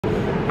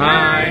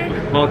Hi!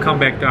 Welcome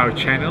back to our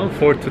channel.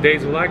 For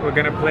today's vlog, we're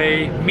gonna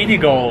play mini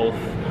golf.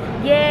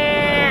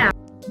 Yeah!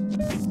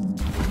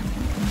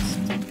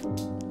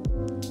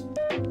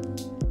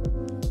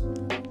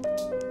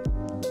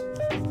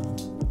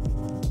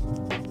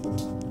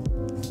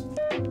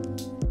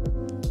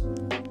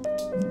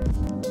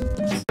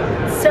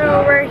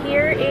 So we're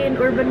here in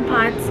Urban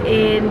Putts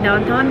in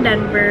downtown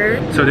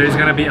Denver. So there's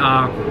gonna be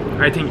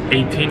I think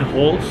 18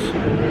 holes.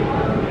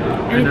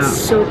 And it's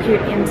so cute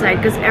inside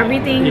because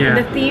everything,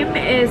 the theme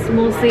is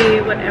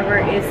mostly whatever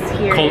is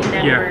here in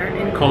Denver.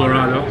 In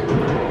Colorado.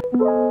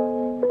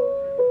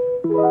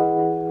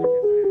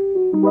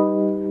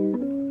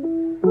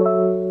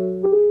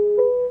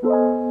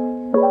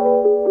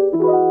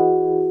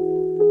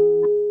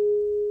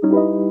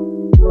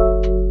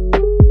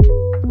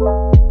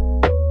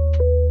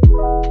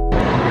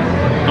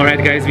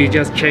 Alright guys, we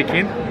just checked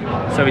in.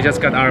 So we just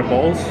got our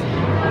balls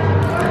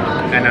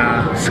and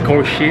a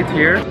score sheet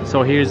here.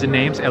 So here's the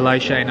names,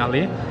 Elisha and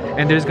Ali.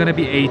 And there's gonna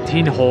be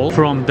 18 holes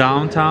from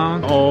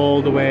downtown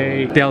all the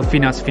way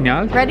Delfinas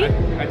Final. Ready?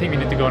 I think we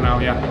need to go now,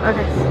 yeah.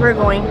 Okay, we're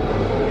going.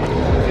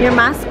 Your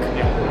mask?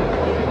 Yeah.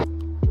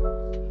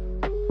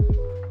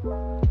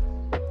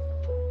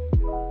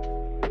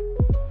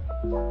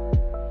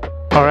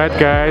 Alright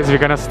guys, we're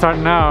gonna start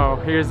now.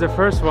 Here's the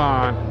first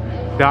one.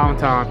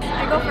 Downtown.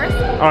 I go first?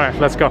 Alright,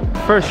 let's go.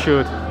 First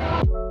shoot.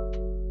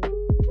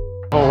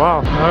 Oh wow,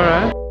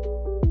 alright.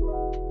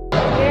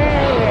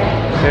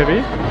 Yeah.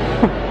 Heavy.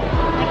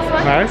 Next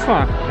one? Nice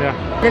one, yeah.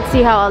 Let's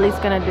see how Ali's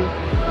gonna do.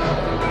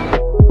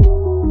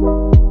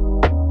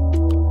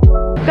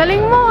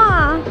 Galing mo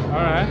ah!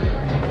 Alright.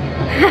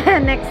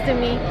 Next to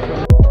me.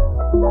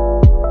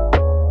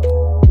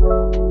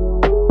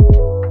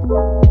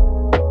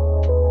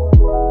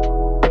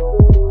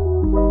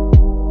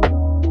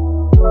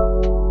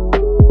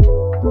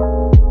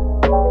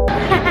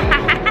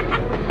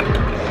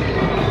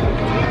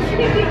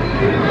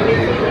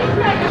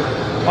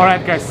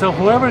 Alright guys, so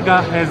whoever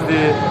has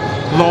the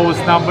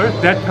lowest number,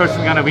 that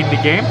person gonna win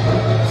the game.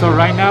 So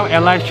right now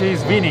Elisha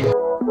is winning.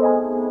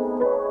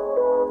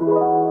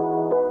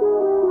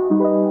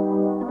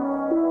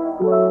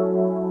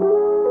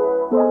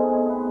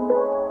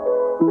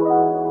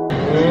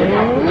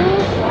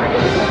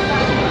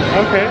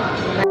 Okay.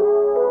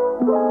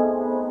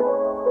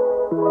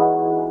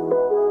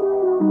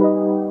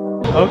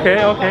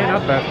 Okay,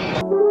 not bad.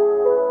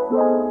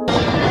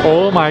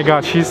 Oh my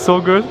god, she's so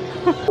good.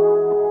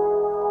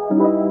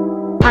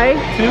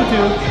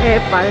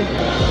 5.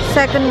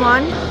 Second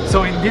one.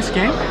 So in this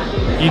game,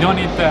 you don't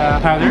need the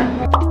paddle.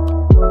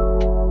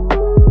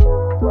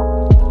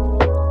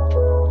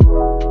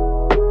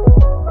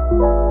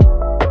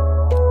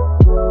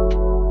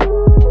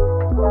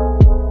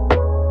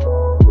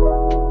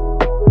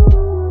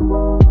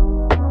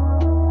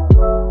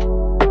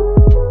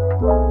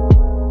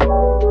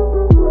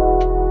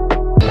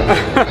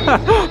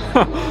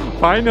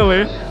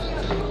 Finally,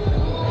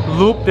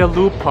 loop the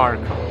loop park.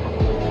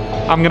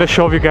 I'm gonna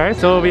show you guys.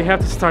 So we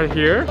have to start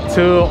here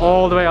to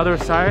all the way other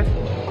side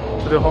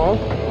to the hole.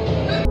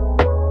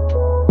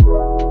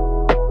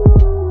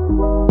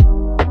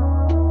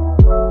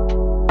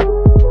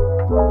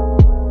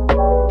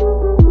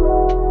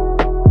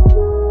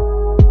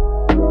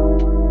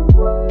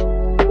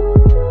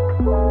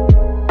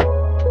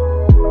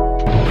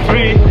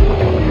 Three.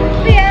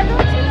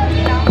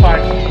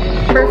 5.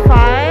 Number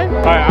 5.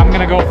 Alright, I'm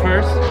gonna go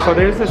first. So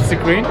there's a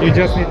screen. You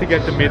just need to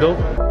get the middle.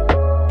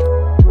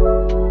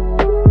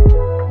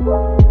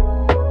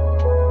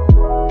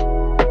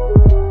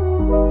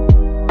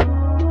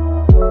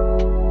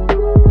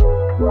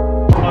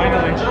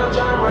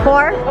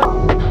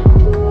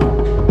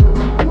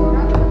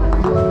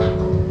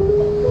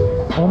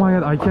 Oh my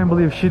god, I can't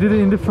believe she did it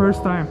in the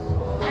first time.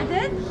 I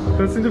did?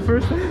 That's in the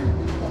first time?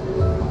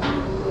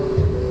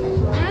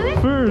 Really?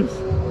 First.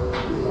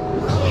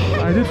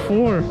 I did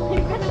 4.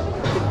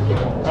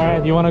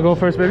 Alright, you wanna go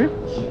first, baby?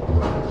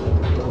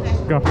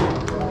 Go.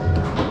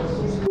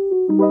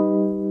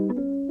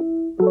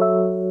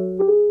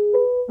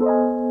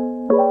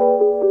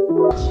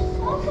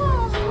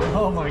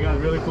 Oh my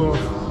god, really close.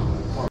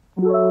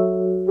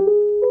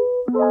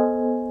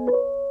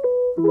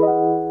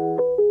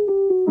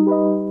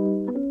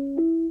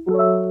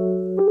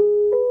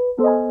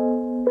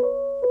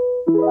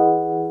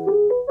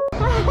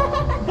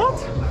 What?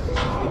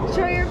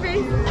 Show your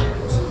face.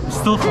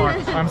 Still far.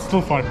 I'm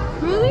still far.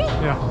 Really?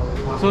 Yeah.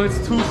 So it's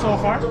 2 so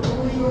far.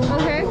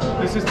 Okay.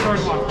 This is third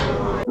one.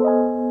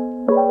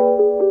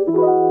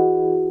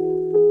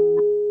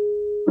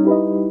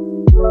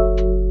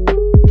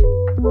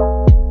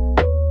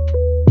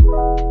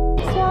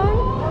 This one?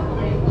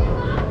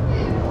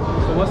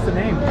 So what's the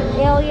name?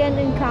 Alien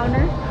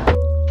Encounter.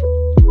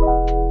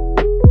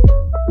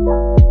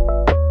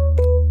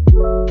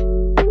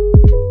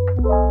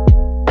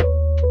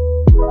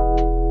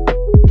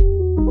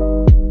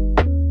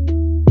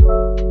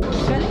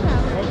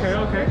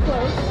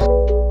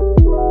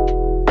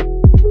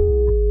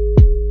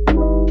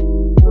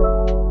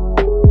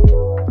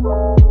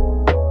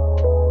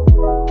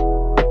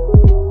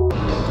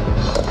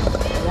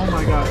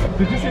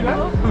 Did you see that?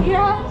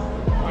 Yeah.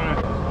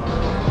 Alright.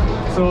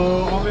 So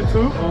only 2?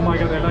 Oh my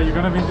god, Ella, you're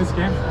gonna win this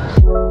game.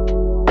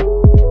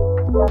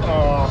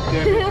 Oh,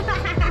 yeah.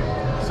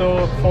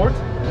 So 4th?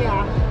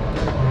 Yeah.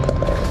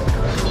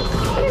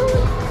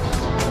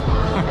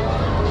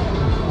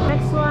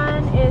 Next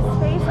one is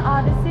Space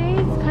Odyssey.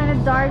 It's kind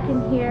of dark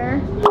in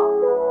here.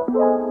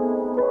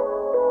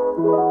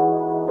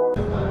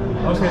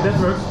 Okay, that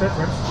works, that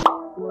works.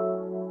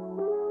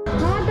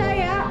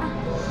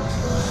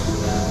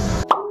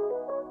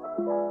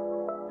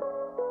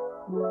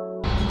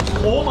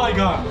 Oh my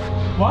god!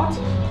 What?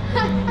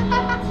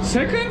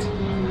 Second?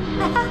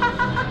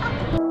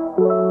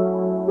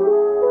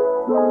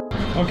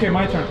 Okay,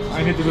 my turn.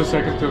 I need to do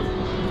second too.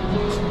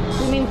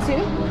 You mean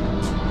 2?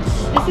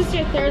 This is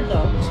your 3rd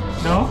though.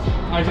 No?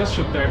 I just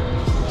shoot there.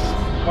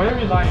 Why are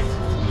you lying?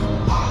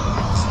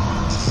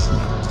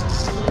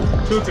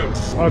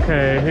 2-2.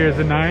 Okay, here's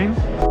the 9.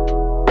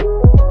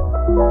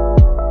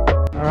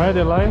 Alright,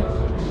 Elai.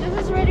 This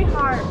is really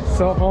hard.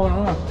 So hold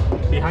on.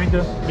 Behind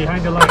the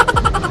light.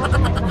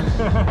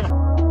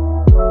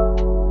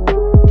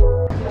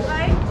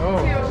 Like 2.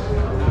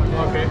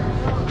 Okay.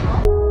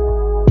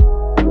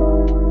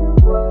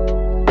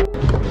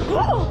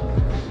 Oh!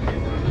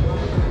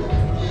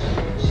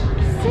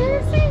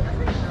 Seriously?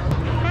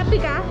 Happy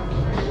ka?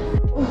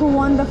 Who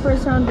won the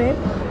first round, babe?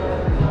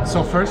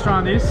 So first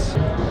round is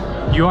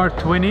you are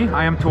 20,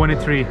 I am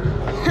 23.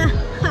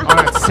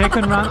 Alright,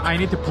 second round I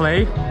need to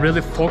play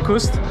really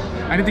focused.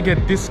 I need to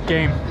get this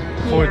game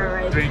for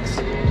drinks.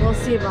 We'll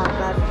see about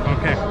that.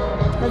 Okay.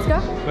 Let's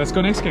go. Let's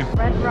go next game.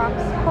 Red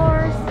Rocks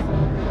course.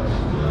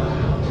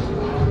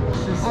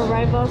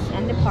 Arrivals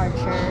and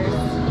departures.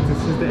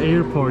 This is the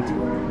airport.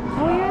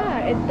 Oh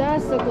yeah, it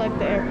does look like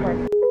the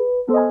airport.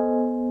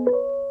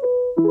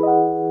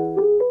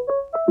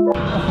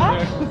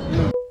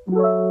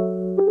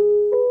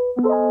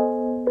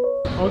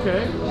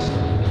 Okay.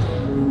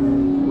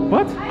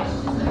 What?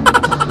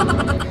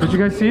 Did you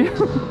guys see?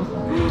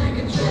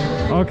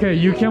 Okay,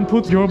 you can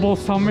put your ball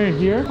somewhere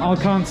here. I'll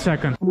count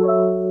second.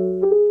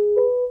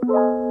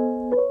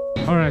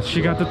 Alright,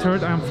 she got the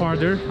 3rd. I'm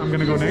farther. I'm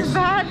gonna go next.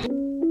 Bad.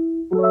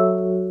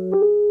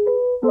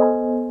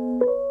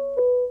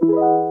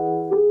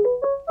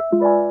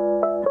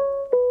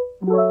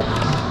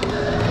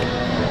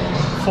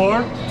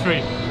 4,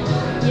 3.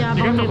 Yeah,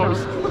 You got the horse.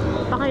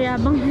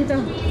 Pakayabang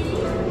dito.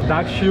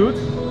 Duck shoot.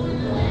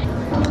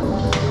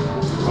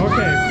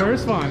 Okay,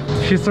 first one.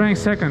 She's trying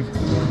second.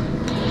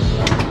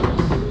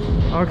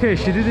 Okay,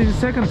 she did it in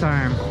second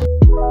time.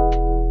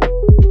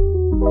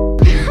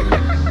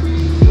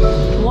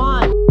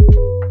 1.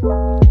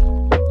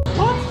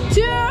 2.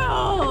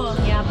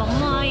 Yabang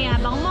mo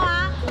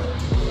ah.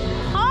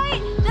 Hoy,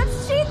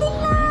 that's cheating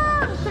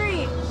na.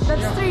 3.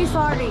 That's 3,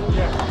 sorry.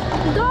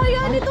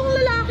 Gaya nitong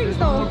lalaking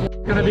to.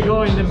 Gonna be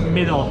going in the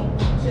middle.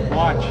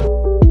 Watch.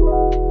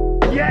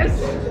 Yes!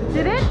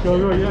 Did it? Go,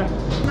 yeah.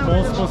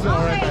 Ball's supposed to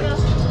alright.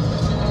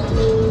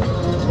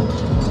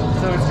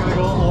 So it's gonna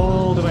go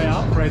all the way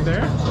up right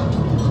there.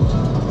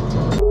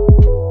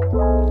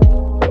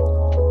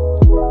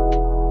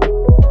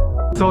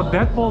 So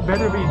that ball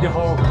better be in the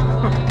hole.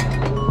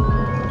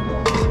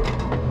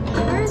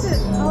 Where is it?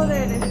 Oh,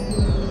 there it is.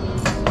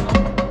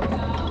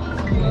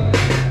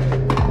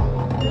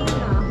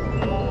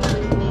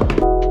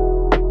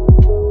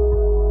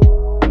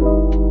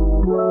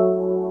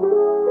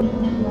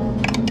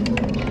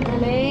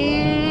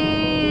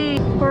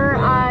 We're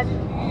at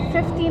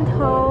 15th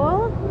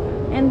hole,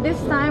 and this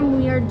time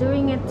we are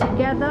doing it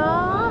together.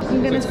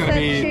 I'm gonna So it's gonna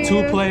be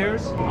 2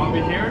 players. I'll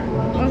be here.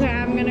 Okay,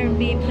 I'm gonna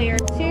be player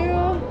 2.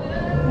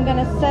 I'm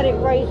gonna set it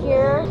right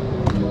here.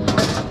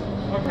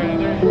 Okay,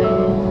 there you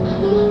go.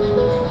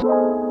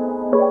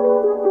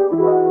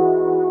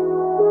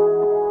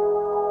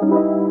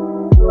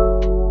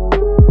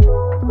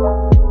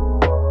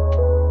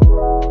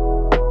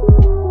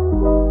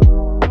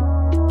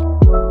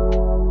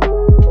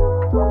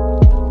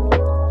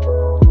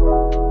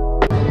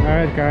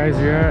 Alright guys,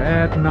 we are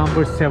at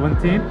number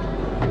 17.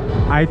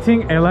 I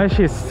think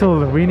Elisha is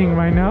still winning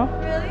right now.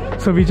 Really?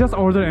 So we just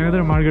ordered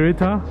another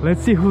margarita.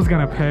 Let's see who's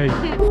gonna pay.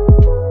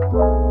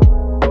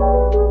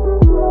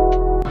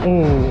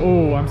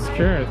 Oh, I'm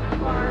scared.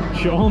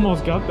 She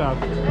almost got that.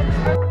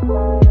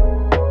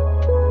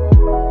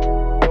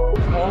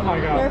 Oh my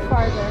god. They're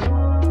farther.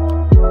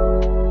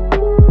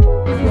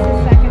 This is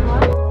the second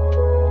one.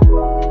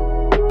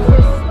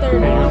 This is the 3rd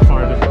Okay, one. you're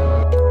farther.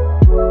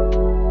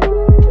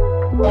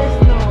 There's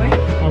no way.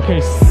 Okay,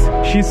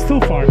 she's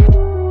still far.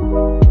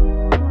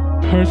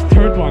 Her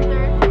 3rd one.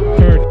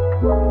 3rd.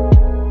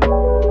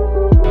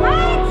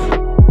 What?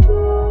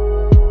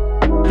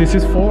 This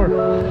is 4.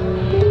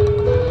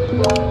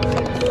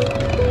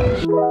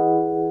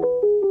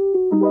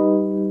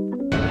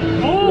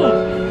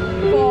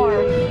 Oh! 4.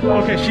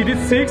 Okay, she did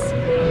 6.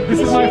 This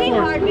It's is my really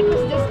 4th. hard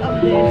because this of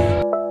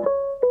this.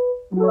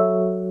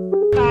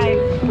 5.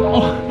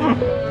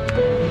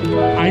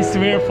 Oh. I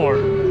swear 4.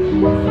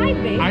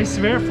 5, babe. I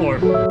swear 4.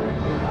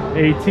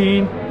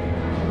 18.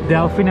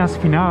 Delfinas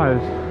final.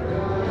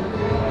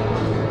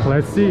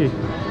 Let's see.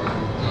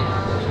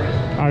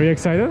 Are you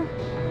excited?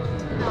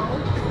 No.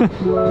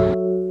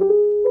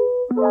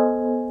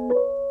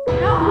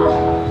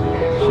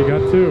 She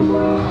got 2.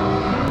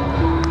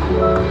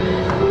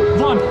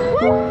 1.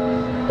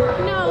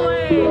 No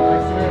way. Oh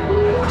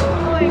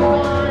my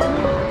god.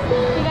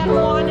 You got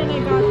 1 and I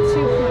got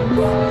 2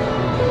 points.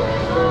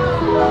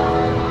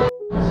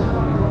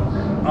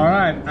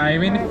 Alright, I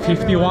win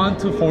 51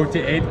 to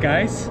 48,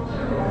 guys.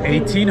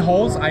 18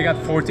 holes, I got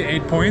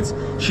 48 points.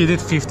 She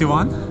did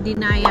 51.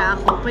 Dinaya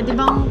ako. Pwede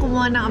bang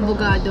kumuha ng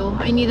abogado?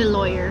 I need a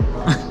lawyer.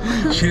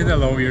 She did a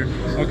lawyer.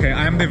 Okay,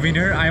 I'm the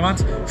winner. I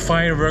want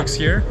fireworks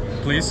here,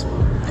 please.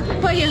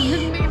 Pa yun.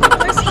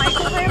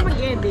 Ko kayo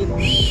mag-edit.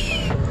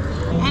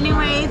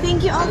 Anyway,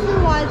 thank you all for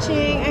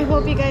watching. I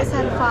hope you guys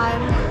had fun.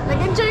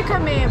 Nag-enjoy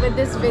kami with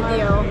this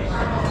video.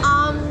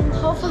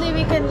 Hopefully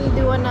we can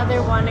do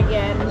another one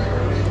again.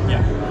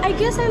 Yeah. I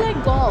guess I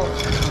like golf.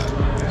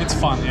 It's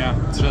fun, yeah.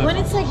 It's really When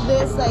fun. it's like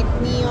this, like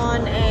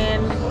neon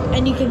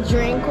and you can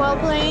drink while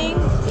playing,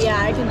 yeah,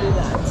 I can do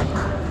that.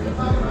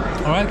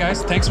 Alright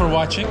guys, thanks for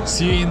watching.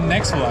 See you in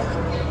next vlog.